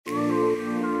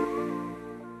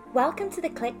Welcome to the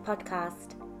Click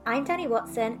podcast. I'm Danny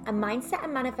Watson, a mindset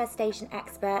and manifestation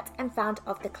expert and founder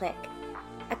of The Click,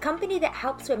 a company that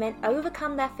helps women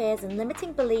overcome their fears and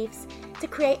limiting beliefs to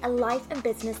create a life and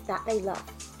business that they love.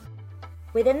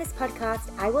 Within this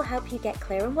podcast, I will help you get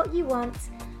clear on what you want,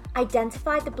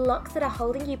 identify the blocks that are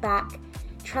holding you back,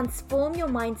 transform your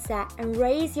mindset and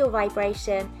raise your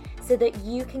vibration so that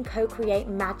you can co-create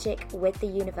magic with the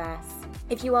universe.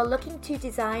 If you are looking to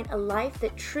design a life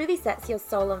that truly sets your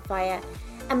soul on fire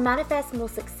and manifest more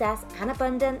success and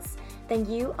abundance, then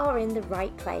you are in the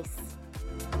right place.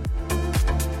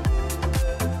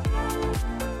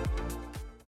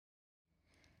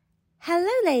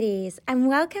 Hello ladies, and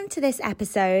welcome to this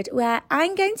episode where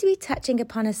I'm going to be touching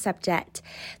upon a subject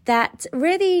that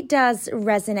really does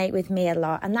resonate with me a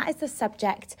lot, and that is the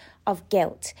subject of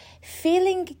guilt.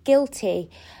 Feeling guilty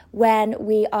when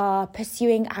we are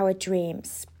pursuing our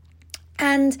dreams.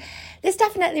 And this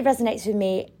definitely resonates with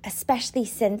me, especially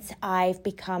since I've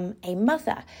become a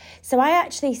mother. So I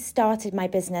actually started my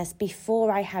business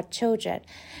before I had children,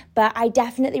 but I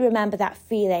definitely remember that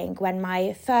feeling when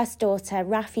my first daughter,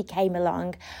 Rafi, came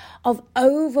along, of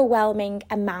overwhelming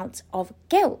amount of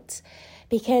guilt.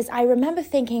 Because I remember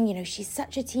thinking, she's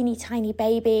such a teeny tiny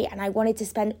baby and I wanted to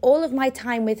spend all of my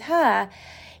time with her.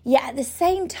 Yet at the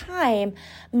same time,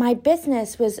 my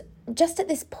business was just at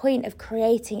this point of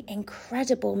creating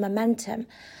incredible momentum.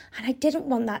 And I didn't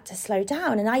want that to slow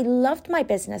down. And I loved my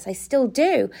business. I still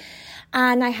do.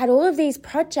 And I had all of these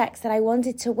projects that I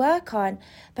wanted to work on,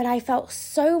 but I felt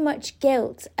so much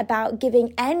guilt about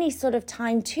giving any sort of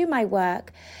time to my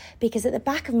work, because at the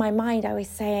back of my mind, I was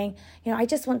saying, I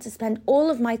just want to spend all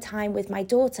of my time with my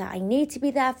daughter. I need to be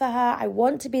there for her. I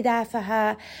want to be there for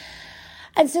her.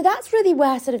 And so that's really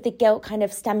where sort of the guilt kind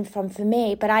of stemmed from for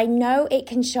me. But I know it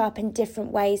can show up in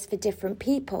different ways for different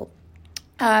people.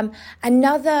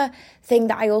 Another thing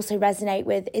that I also resonate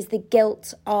with is the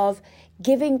guilt of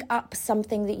giving up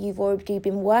something that you've already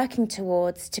been working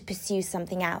towards to pursue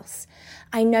something else.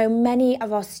 I know many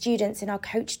of our students in our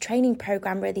coach training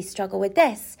program really struggle with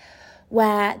this,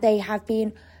 where they have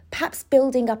been perhaps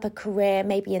building up a career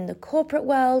maybe in the corporate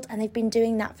world, and they've been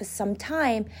doing that for some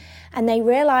time, and they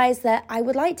realize that I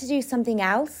would like to do something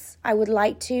else. I would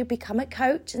like to become a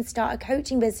coach and start a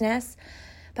coaching business,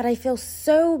 but I feel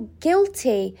so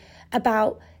guilty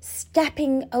about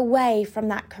stepping away from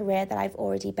that career that I've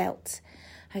already built.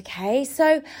 Okay,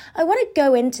 so I want to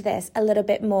go into this a little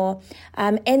bit more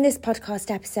in this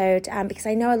podcast episode because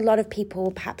I know a lot of people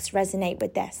will perhaps resonate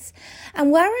with this.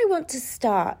 And where I want to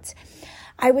start,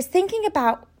 I was thinking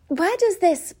about where does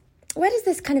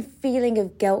this kind of feeling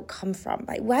of guilt come from?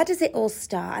 Like, where does it all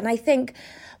start? And I think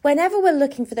whenever we're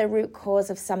looking for the root cause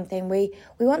of something, we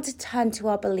want to turn to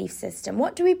our belief system.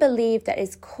 What do we believe that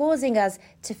is causing us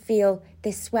to feel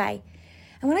this way?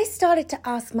 And when I started to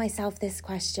ask myself this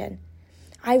question,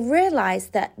 I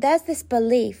realized that there's this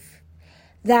belief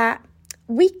that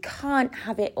we can't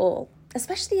have it all,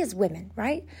 especially as women,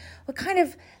 right? We're kind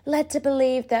of led to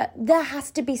believe that there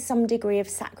has to be some degree of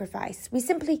sacrifice. We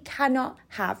simply cannot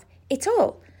have it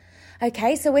all.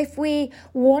 Okay, so if we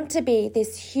want to be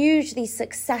this hugely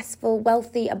successful,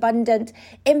 wealthy, abundant,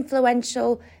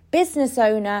 influential business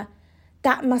owner,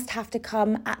 that must have to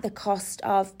come at the cost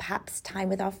of perhaps time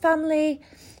with our family,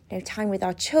 time with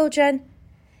our children.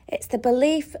 It's the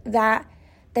belief that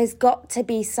there's got to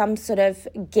be some sort of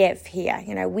give here.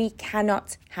 We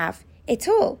cannot have it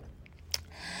all.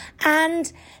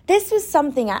 And this was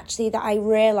something actually that I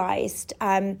realized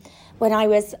when I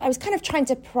was kind of trying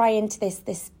to pry into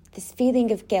this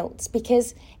feeling of guilt,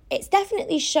 because it's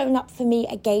definitely shown up for me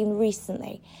again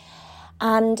recently.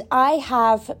 And I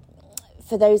have,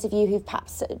 for those of you who've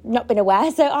perhaps not been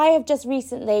aware, so I have just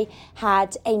recently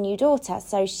had a new daughter.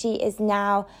 So she is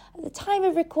now, at the time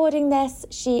of recording this,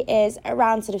 she is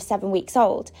around sort of 7 weeks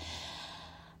old.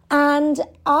 And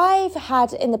I've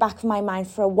had in the back of my mind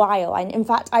for a while, and in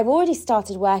fact, I've already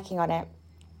started working on it.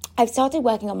 I've started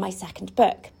working on my second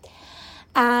book.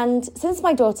 And since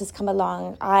my daughter's come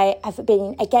along, I have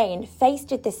been, again,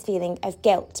 faced with this feeling of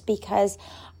guilt, because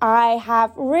I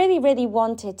have really, really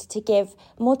wanted to give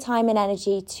more time and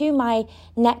energy to my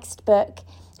next book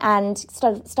and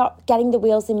start getting the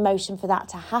wheels in motion for that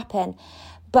to happen.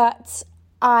 But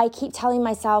I keep telling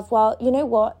myself, well, you know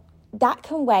what? That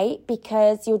can wait,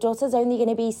 because your daughter's only going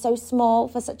to be so small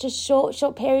for such a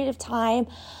short period of time.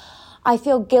 I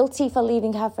feel guilty for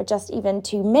leaving her for just even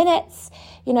 2 minutes,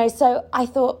 so I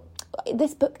thought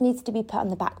this book needs to be put on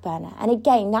the back burner. And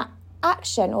again, that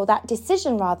action, or that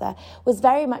decision rather, was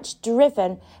very much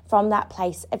driven from that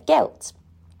place of guilt.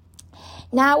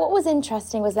 Now, what was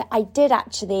interesting was that I did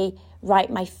actually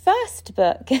write my first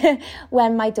book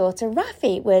when my daughter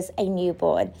Rafi was a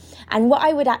newborn. And what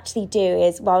I would actually do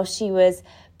is, while she was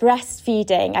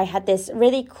breastfeeding, I had this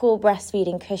really cool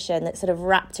breastfeeding cushion that sort of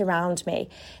wrapped around me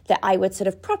that I would sort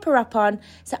of prop her up on.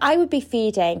 So I would be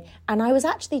feeding, and I was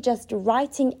actually just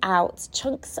writing out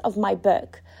chunks of my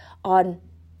book on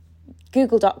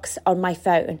Google Docs on my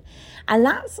phone. And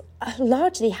that's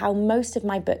largely how most of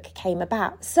my book came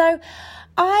about. So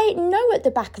I know at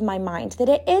the back of my mind that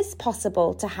it is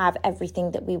possible to have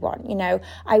everything that we want. You know,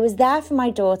 I was there for my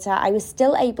daughter. I was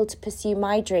still able to pursue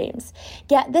my dreams.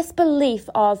 Yet this belief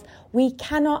of we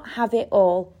cannot have it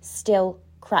all still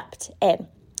crept in.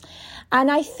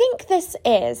 And I think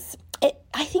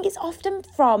I think it's often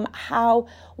from how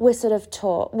we're sort of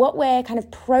taught, what we're kind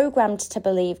of programmed to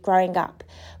believe growing up.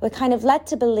 We're kind of led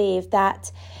to believe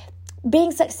that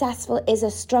being successful is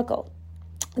a struggle.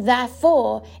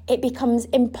 Therefore, it becomes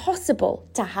impossible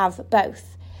to have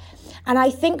both. And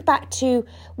I think back to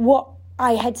what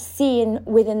I had seen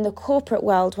within the corporate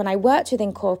world when I worked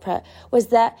within corporate, was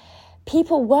that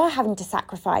people were having to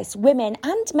sacrifice, women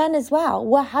and men as well,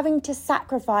 were having to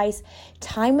sacrifice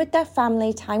time with their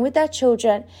family, time with their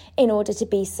children in order to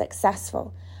be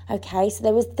successful. Okay, so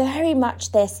there was very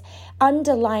much this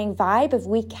underlying vibe of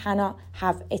we cannot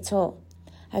have it all.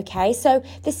 Okay, so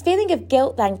this feeling of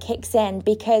guilt then kicks in,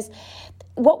 because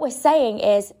what we're saying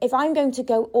is, if I'm going to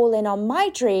go all in on my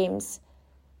dreams,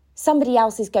 somebody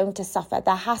else is going to suffer.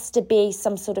 There has to be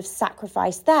some sort of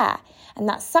sacrifice there. And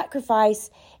that sacrifice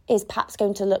is perhaps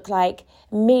going to look like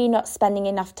me not spending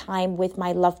enough time with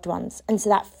my loved ones. And so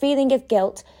that feeling of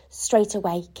guilt straight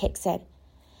away kicks in.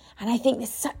 And I think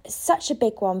this is such a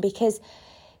big one, because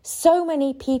so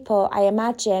many people, I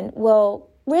imagine, will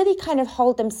really kind of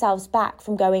hold themselves back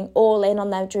from going all in on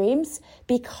their dreams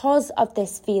because of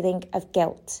this feeling of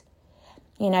guilt.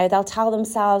 You know, they'll tell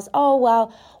themselves, oh,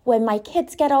 well, when my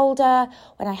kids get older,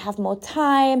 when I have more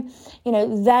time, you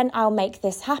know, then I'll make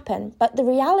this happen. But the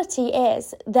reality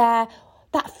is that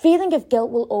feeling of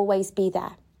guilt will always be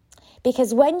there.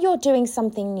 Because when you're doing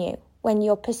something new, when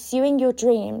you're pursuing your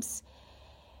dreams,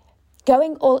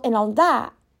 going all in on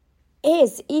that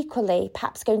is equally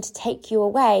perhaps going to take you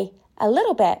away a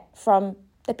little bit from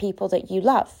the people that you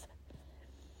love.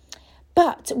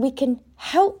 But we can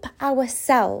help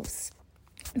ourselves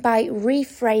by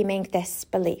reframing this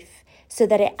belief so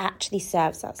that it actually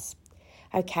serves us.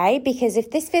 Okay? Because if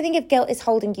this feeling of guilt is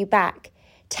holding you back,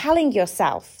 telling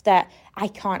yourself that I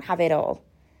can't have it all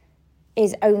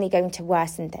is only going to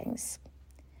worsen things.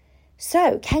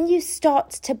 So, can you start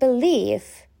to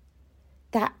believe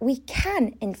that we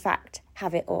can, in fact,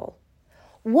 have it all?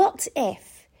 What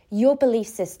if your belief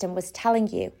system was telling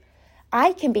you,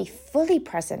 I can be fully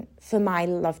present for my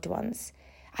loved ones.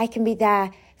 I can be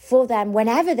there for them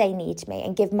whenever they need me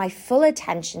and give my full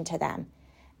attention to them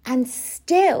and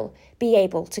still be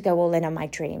able to go all in on my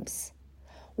dreams?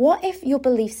 What if your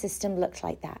belief system looked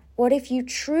like that? What if you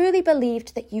truly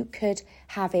believed that you could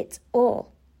have it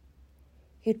all?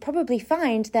 You'd probably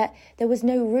find that there was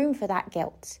no room for that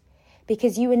guilt,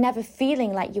 because you were never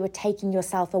feeling like you were taking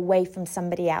yourself away from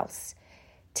somebody else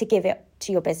to give it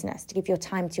to your business, to give your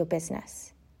time to your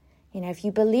business. You know, if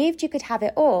you believed you could have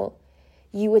it all,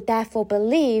 you would therefore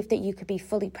believe that you could be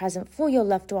fully present for your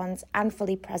loved ones and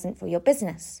fully present for your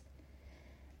business.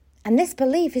 And this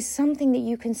belief is something that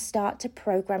you can start to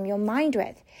program your mind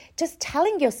with. Just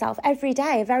telling yourself every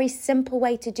day, a very simple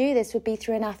way to do this would be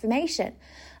through an affirmation.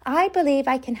 I believe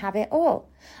I can have it all.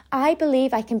 I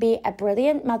believe I can be a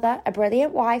brilliant mother, a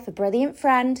brilliant wife, a brilliant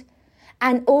friend,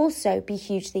 and also be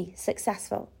hugely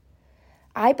successful.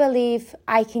 I believe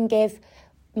I can give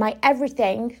my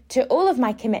everything to all of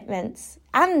my commitments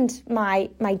and my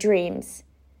dreams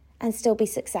and still be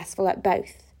successful at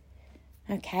both.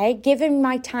 Okay, giving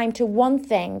my time to one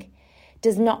thing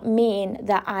does not mean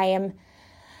that I am,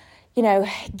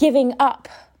 giving up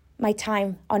my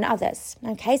time on others.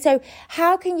 Okay, so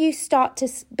how can you start to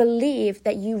believe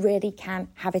that you really can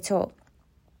have it all?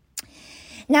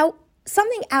 Now,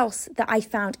 something else that I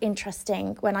found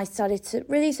interesting when I started to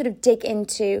really sort of dig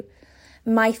into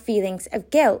my feelings of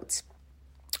guilt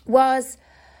was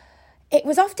it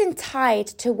was often tied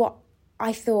to what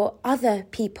I thought other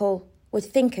people would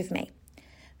think of me.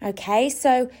 Okay,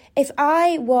 so if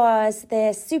I was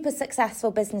this super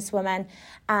successful businesswoman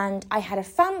and I had a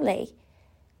family,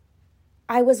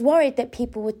 I was worried that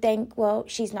people would think, well,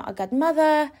 she's not a good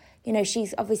mother.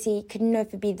 She's obviously could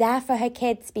never be there for her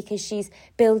kids because she's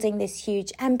building this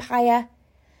huge empire.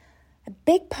 A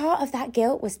big part of that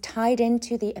guilt was tied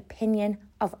into the opinion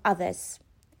of others.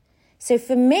 So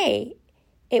for me,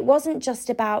 it wasn't just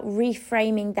about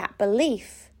reframing that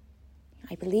belief.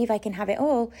 I believe I can have it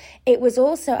all, it was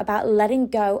also about letting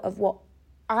go of what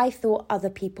I thought other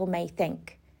people may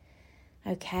think.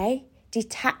 Okay?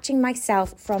 Detaching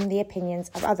myself from the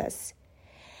opinions of others.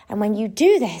 And when you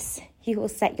do this, you will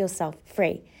set yourself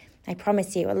free. I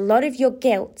promise you, a lot of your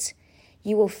guilt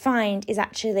you will find is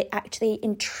actually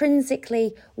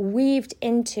intrinsically weaved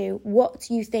into what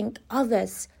you think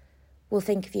others will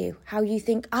think of you, how you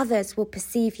think others will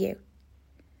perceive you.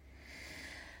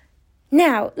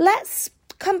 Now, let's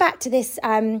come back to this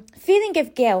feeling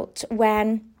of guilt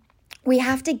when we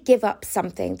have to give up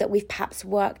something that we've perhaps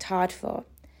worked hard for.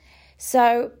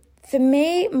 So for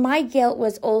me, my guilt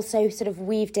was also sort of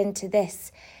weaved into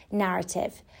this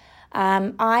narrative.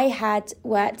 I had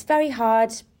worked very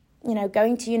hard,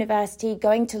 going to university,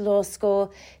 going to law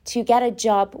school to get a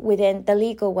job within the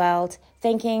legal world,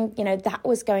 thinking, that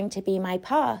was going to be my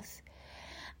path.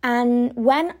 And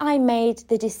when I made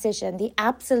the decision, the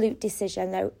absolute decision,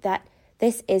 though, that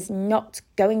this is not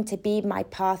going to be my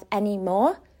path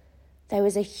anymore, there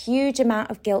was a huge amount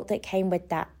of guilt that came with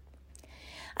that.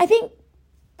 I think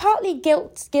partly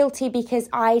guilty because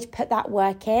I'd put that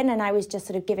work in and I was just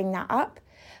sort of giving that up.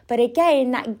 But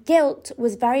again, that guilt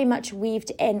was very much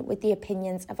weaved in with the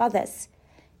opinions of others.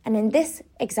 And in this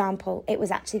example, it was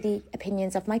actually the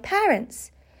opinions of my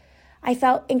parents. I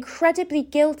felt incredibly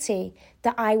guilty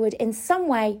that I would in some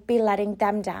way be letting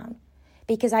them down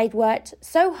because I'd worked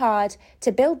so hard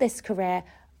to build this career,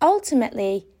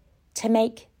 ultimately to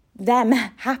make them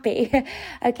happy,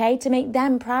 okay, to make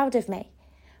them proud of me.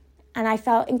 And I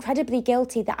felt incredibly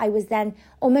guilty that I was then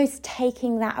almost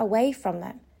taking that away from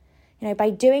them.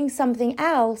 By doing something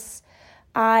else,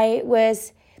 I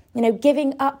was,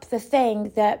 giving up the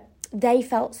thing that they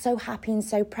felt so happy and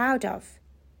so proud of.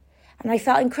 And I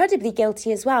felt incredibly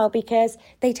guilty as well because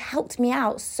they'd helped me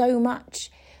out so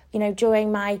much,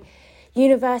 during my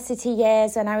university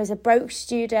years and I was a broke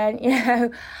student,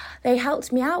 they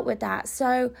helped me out with that.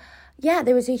 So yeah,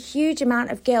 there was a huge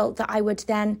amount of guilt that I would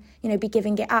then, be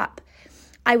giving it up.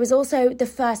 I was also the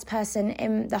first person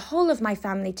in the whole of my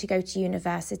family to go to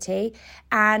university.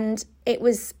 And it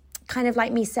was kind of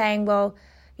like me saying, well,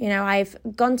 I've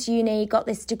gone to uni, got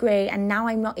this degree, and now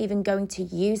I'm not even going to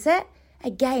use it.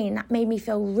 Again, that made me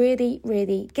feel really,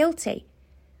 really guilty.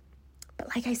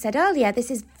 But like I said earlier,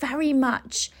 this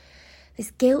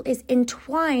guilt is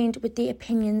entwined with the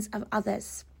opinions of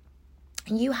others.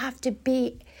 And you have to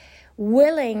be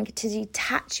willing to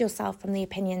detach yourself from the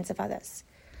opinions of others.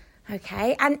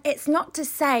 Okay, and it's not to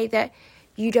say that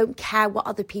you don't care what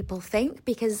other people think,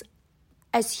 because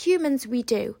as humans we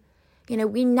do.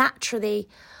 We naturally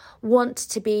want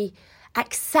to be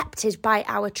accepted by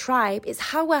our tribe. It's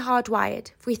how we're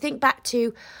hardwired. If we think back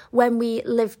to when we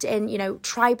lived in,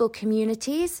 tribal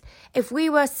communities, if we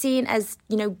were seen as,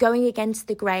 going against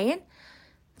the grain,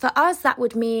 for us that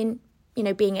would mean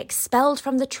being expelled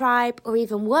from the tribe, or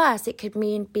even worse, it could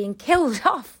mean being killed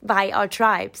off by our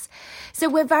tribes. So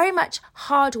we're very much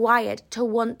hardwired to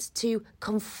want to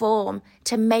conform,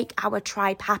 to make our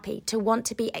tribe happy, to want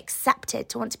to be accepted,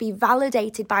 to want to be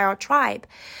validated by our tribe.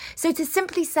 So to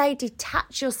simply say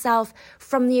detach yourself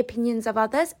from the opinions of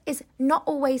others is not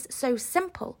always so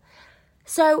simple.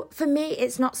 So for me,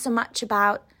 it's not so much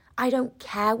about I don't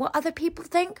care what other people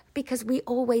think, because we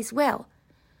always will.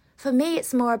 For me,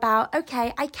 it's more about,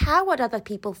 okay, I care what other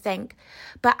people think,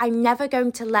 but I'm never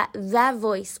going to let their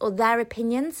voice or their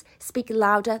opinions speak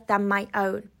louder than my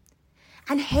own.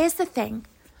 And here's the thing,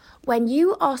 when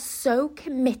you are so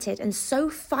committed and so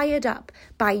fired up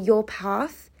by your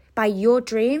path, by your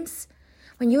dreams,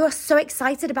 when you are so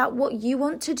excited about what you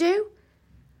want to do,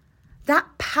 that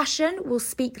passion will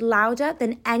speak louder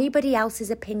than anybody else's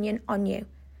opinion on you,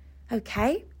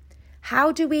 okay?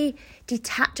 How do we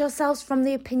detach ourselves from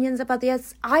the opinions of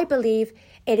others? I believe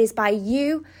it is by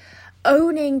you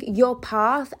owning your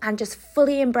path and just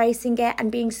fully embracing it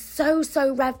and being so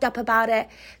revved up about it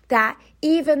that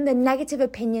even the negative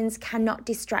opinions cannot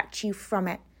distract you from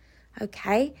it.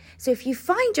 Okay? So if you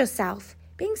find yourself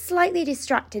being slightly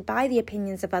distracted by the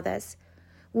opinions of others,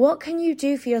 what can you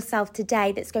do for yourself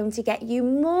today that's going to get you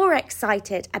more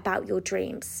excited about your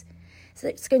dreams? So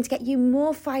it's going to get you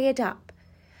more fired up.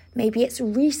 Maybe it's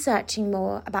researching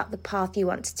more about the path you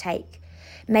want to take.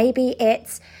 Maybe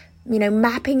it's,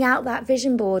 mapping out that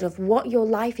vision board of what your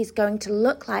life is going to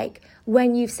look like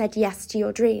when you've said yes to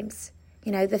your dreams.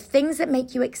 The things that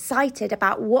make you excited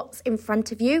about what's in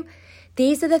front of you,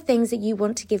 these are the things that you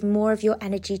want to give more of your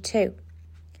energy to.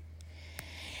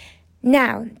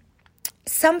 Now,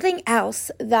 something else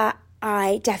that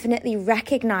I definitely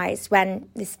recognized when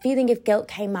this feeling of guilt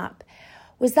came up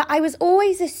was that I was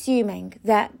always assuming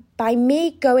that by me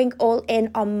going all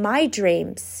in on my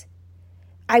dreams,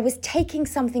 I was taking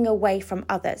something away from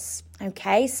others.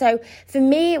 Okay, so for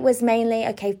me, it was mainly,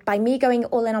 by me going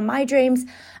all in on my dreams,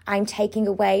 I'm taking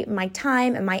away my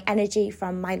time and my energy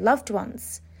from my loved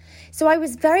ones. So I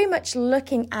was very much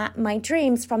looking at my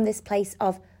dreams from this place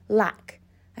of lack.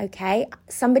 Okay,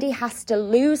 somebody has to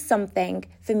lose something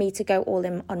for me to go all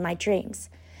in on my dreams.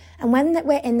 And when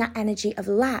we're in that energy of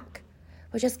lack,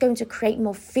 we're just going to create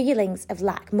more feelings of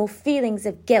lack, more feelings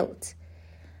of guilt.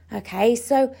 Okay,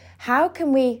 so how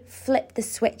can we flip the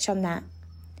switch on that?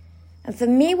 And for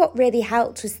me, what really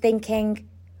helped was thinking,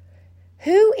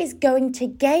 who is going to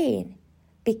gain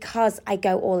because I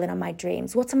go all in on my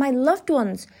dreams? What are my loved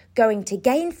ones going to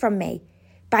gain from me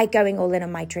by going all in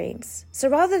on my dreams? So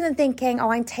rather than thinking,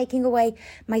 I'm taking away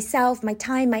myself, my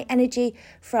time, my energy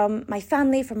from my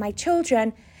family, from my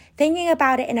children, thinking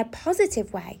about it in a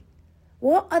positive way.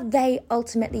 What are they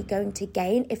ultimately going to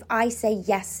gain if I say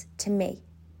yes to me?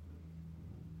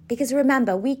 Because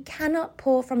remember, we cannot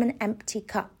pour from an empty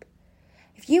cup.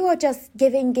 If you are just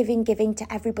giving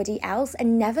to everybody else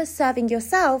and never serving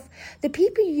yourself, the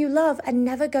people you love are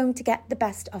never going to get the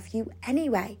best of you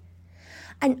anyway.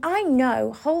 And I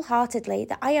know wholeheartedly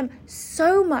that I am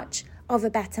so much of a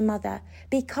better mother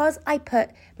because I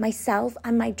put myself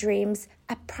and my dreams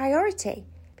a priority,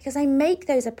 because I make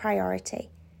those a priority.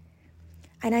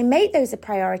 And I made those a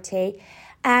priority,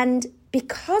 and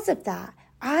because of that,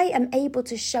 I am able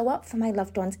to show up for my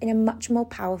loved ones in a much more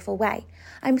powerful way.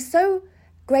 I'm so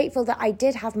grateful that I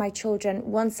did have my children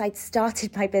once I'd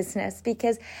started my business,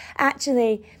 because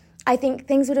actually I think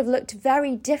things would have looked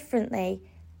very differently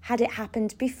had it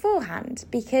happened beforehand.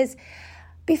 Because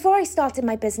before I started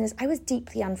my business, I was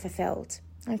deeply unfulfilled.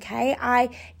 Okay, I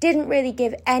didn't really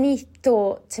give any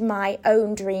thought to my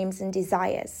own dreams and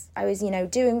desires. I was,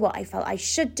 doing what I felt I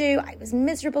should do. I was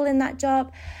miserable in that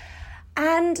job.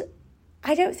 And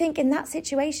I don't think in that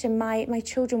situation, my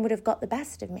children would have got the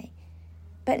best of me.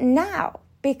 But now,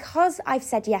 because I've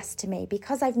said yes to me,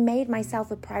 because I've made myself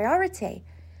a priority,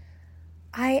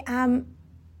 I am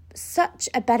such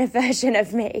a better version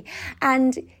of me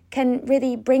and can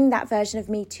really bring that version of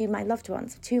me to my loved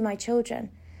ones, to my children.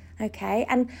 Okay,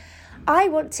 and I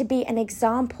want to be an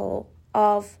example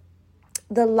of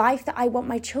the life that I want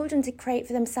my children to create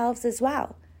for themselves as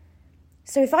well.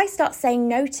 So if I start saying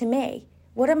no to me,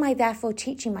 what am I therefore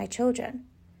teaching my children?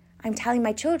 I'm telling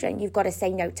my children, you've got to say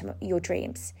no to your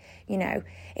dreams.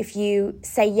 If you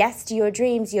say yes to your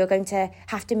dreams, you're going to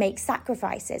have to make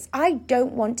sacrifices. I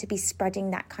don't want to be spreading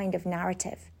that kind of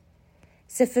narrative.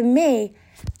 So for me,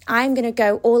 I'm going to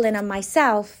go all in on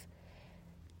myself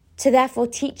to therefore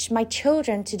teach my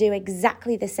children to do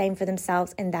exactly the same for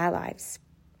themselves in their lives.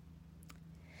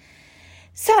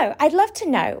 So I'd love to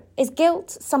know, is guilt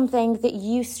something that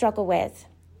you struggle with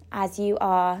as you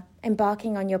are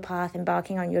embarking on your path,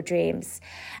 embarking on your dreams?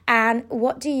 And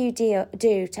what do you do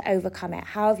to overcome it?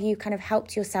 How have you kind of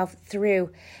helped yourself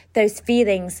through those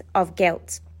feelings of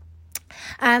guilt?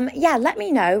 Let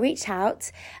me know, reach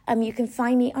out. You can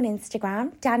find me on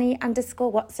Instagram,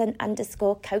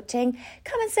 Danny_Watson_coaching.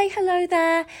 Come and say hello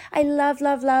there. I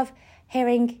love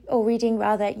hearing or reading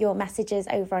your messages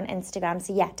over on Instagram.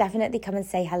 So definitely come and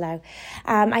say hello.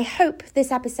 I hope this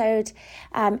episode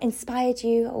inspired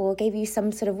you or gave you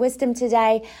some sort of wisdom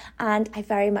today. And I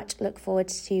very much look forward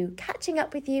to catching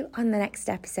up with you on the next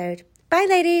episode. Bye,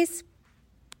 ladies.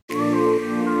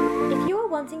 If you're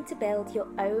wanting to build your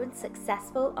own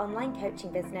successful online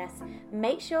coaching business,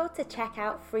 make sure to check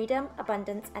out Freedom,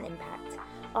 Abundance and Impact,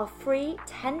 our free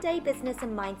 10-day business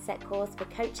and mindset course for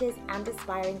coaches and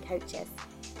aspiring coaches.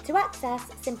 To access,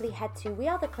 simply head to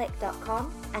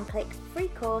wearetheclick.com and click free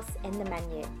course in the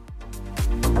menu.